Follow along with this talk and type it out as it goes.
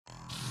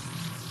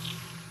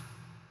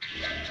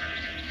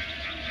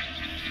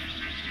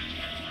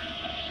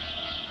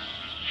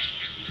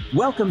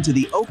Welcome to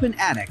the Open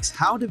edX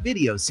How to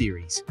Video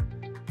series.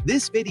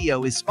 This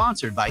video is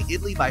sponsored by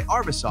Edly by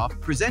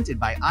Arbisoft, presented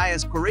by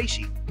Ayaz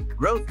Quraishi,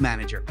 Growth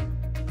Manager.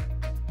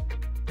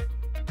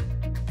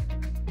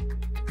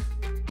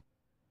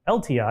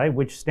 LTI,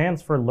 which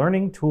stands for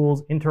Learning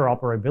Tools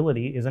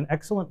Interoperability, is an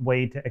excellent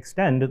way to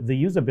extend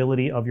the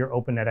usability of your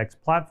Open edX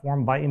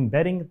platform by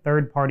embedding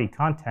third-party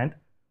content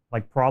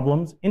like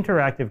problems,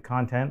 interactive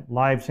content,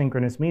 live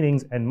synchronous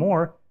meetings, and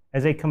more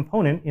as a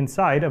component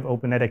inside of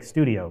Open edX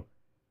Studio.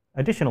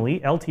 Additionally,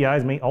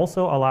 LTIs may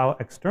also allow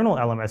external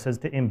LMSs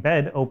to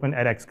embed Open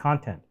edX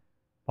content.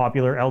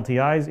 Popular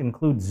LTIs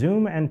include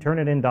Zoom and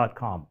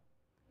Turnitin.com.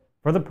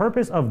 For the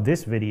purpose of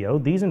this video,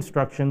 these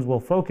instructions will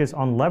focus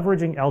on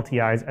leveraging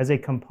LTIs as a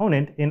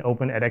component in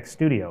Open edX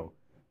Studio.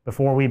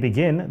 Before we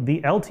begin,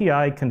 the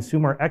LTI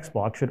consumer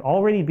XBlock should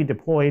already be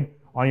deployed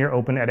on your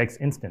Open edX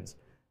instance.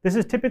 This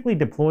is typically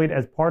deployed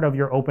as part of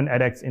your Open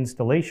edX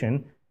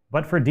installation,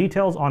 but for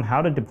details on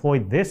how to deploy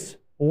this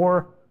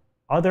or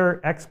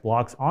other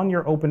XBlocks on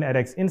your Open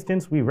edX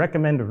instance, we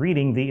recommend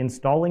reading the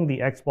Installing the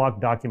XBlock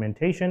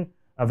documentation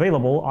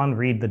available on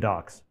Read the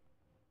Docs.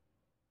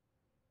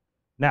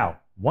 Now,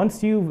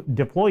 once you've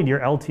deployed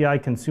your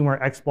LTI consumer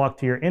XBlock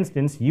to your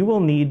instance, you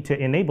will need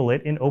to enable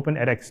it in Open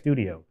edX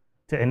Studio.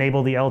 To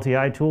enable the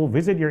LTI tool,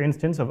 visit your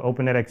instance of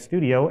Open edX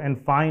Studio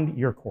and find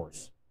your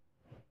course.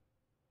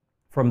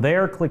 From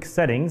there, click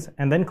Settings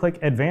and then click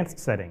Advanced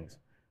Settings.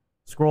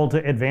 Scroll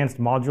to Advanced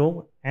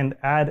Module and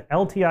add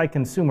LTI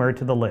Consumer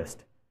to the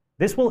list.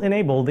 This will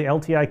enable the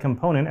LTI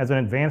component as an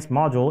advanced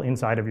module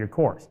inside of your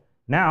course.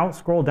 Now,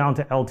 scroll down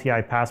to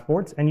LTI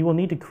Passports, and you will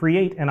need to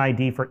create an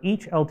ID for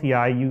each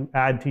LTI you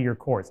add to your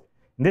course.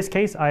 In this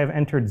case, I have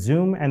entered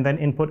Zoom and then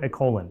input a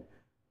colon.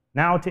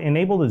 Now, to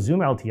enable the Zoom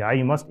LTI,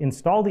 you must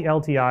install the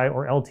LTI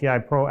or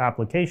LTI Pro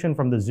application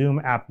from the Zoom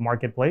App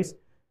Marketplace,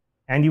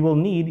 and you will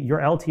need your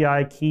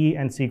LTI key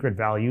and secret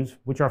values,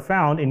 which are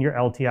found in your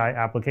LTI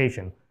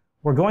application.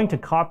 We're going to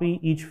copy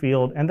each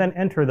field and then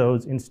enter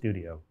those in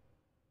Studio.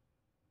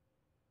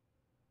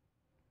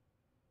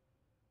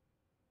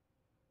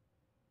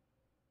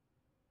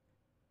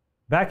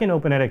 Back in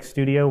Open edX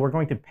Studio, we're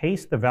going to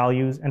paste the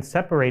values and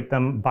separate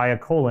them by a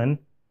colon,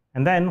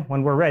 and then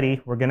when we're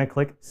ready, we're going to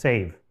click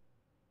Save.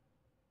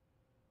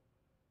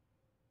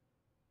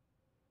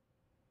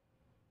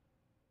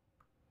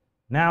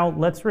 Now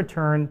let's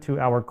return to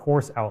our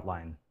course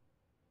outline.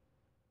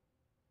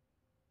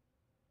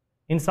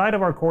 Inside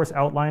of our course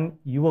outline,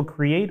 you will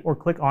create or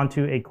click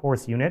onto a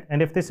course unit,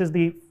 and if this is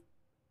the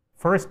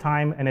first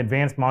time an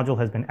advanced module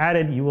has been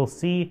added, you will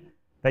see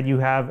that you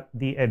have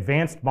the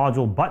Advanced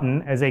Module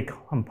button as a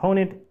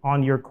component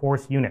on your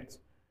course units.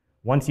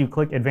 Once you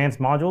click Advanced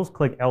Modules,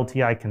 click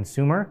LTI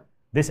Consumer.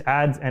 This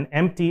adds an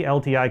empty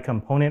LTI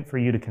component for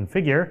you to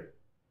configure,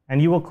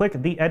 and you will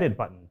click the Edit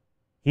button.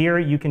 Here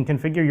you can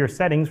configure your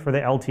settings for the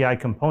LTI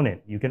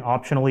component. You can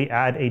optionally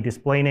add a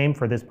display name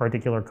for this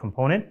particular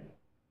component.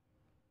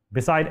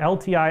 Beside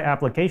LTI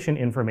application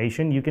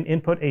information, you can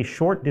input a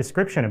short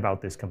description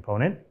about this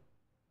component.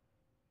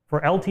 For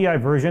LTI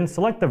version,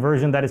 select the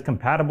version that is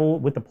compatible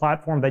with the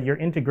platform that you're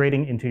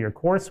integrating into your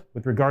course.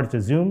 With regards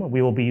to Zoom,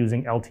 we will be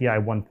using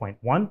LTI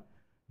 1.1.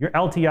 Your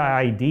LTI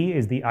ID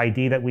is the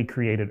ID that we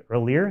created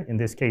earlier. In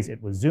this case,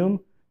 it was Zoom.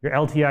 Your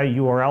LTI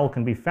URL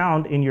can be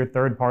found in your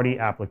third-party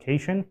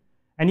application,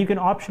 and you can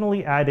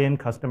optionally add in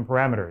custom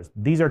parameters.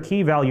 These are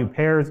key value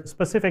pairs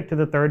specific to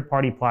the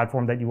third-party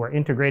platform that you are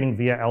integrating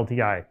via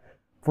LTI.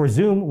 For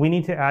Zoom, we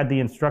need to add the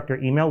instructor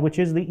email, which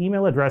is the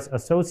email address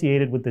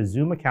associated with the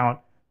Zoom account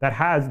that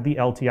has the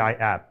LTI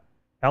app.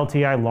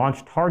 LTI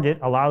Launch Target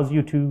allows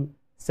you to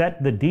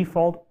set the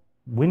default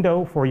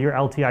window for your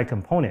LTI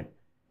component.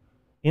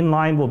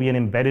 Inline will be an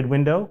embedded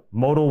window,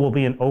 modal will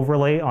be an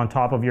overlay on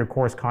top of your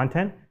course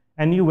content,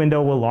 and new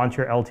window will launch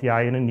your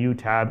LTI in a new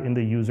tab in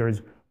the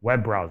user's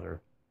web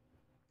browser.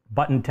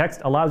 Button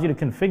text allows you to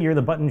configure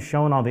the buttons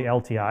shown on the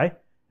LTI,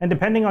 and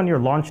depending on your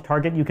launch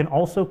target, you can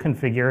also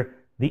configure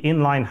the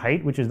inline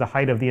height, which is the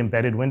height of the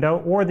embedded window,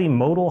 or the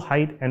modal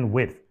height and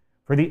width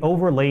for the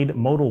overlaid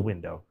modal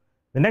window.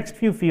 The next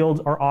few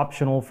fields are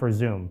optional for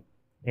Zoom.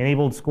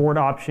 Enabled scored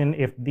option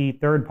if the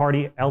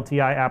third-party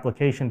LTI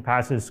application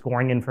passes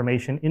scoring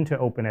information into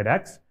Open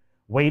edX.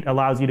 Wait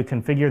allows you to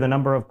configure the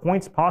number of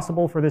points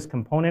possible for this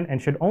component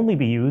and should only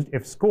be used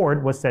if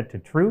scored was set to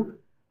true.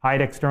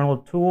 Hide external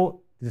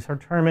tool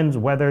determines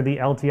whether the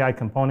LTI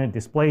component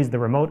displays the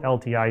remote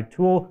LTI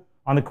tool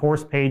on the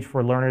course page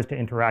for learners to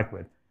interact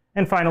with.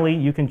 And finally,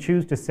 you can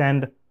choose to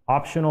send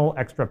optional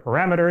extra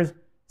parameters.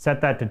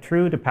 Set that to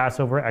true to pass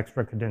over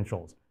extra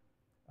credentials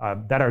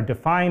that are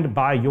defined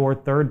by your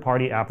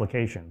third-party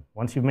application.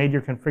 Once you've made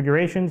your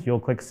configurations, you'll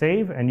click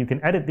Save, and you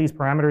can edit these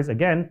parameters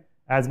again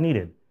as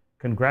needed.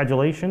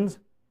 Congratulations,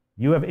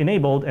 you have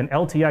enabled an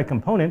LTI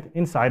component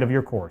inside of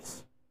your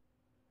course.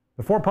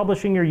 Before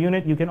publishing your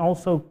unit, you can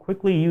also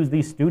quickly use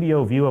the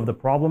Studio view of the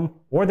problem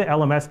or the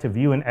LMS to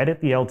view and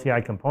edit the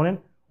LTI component,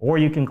 or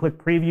you can click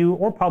Preview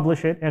or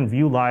Publish it and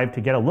view live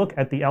to get a look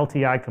at the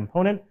LTI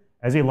component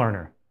as a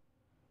learner.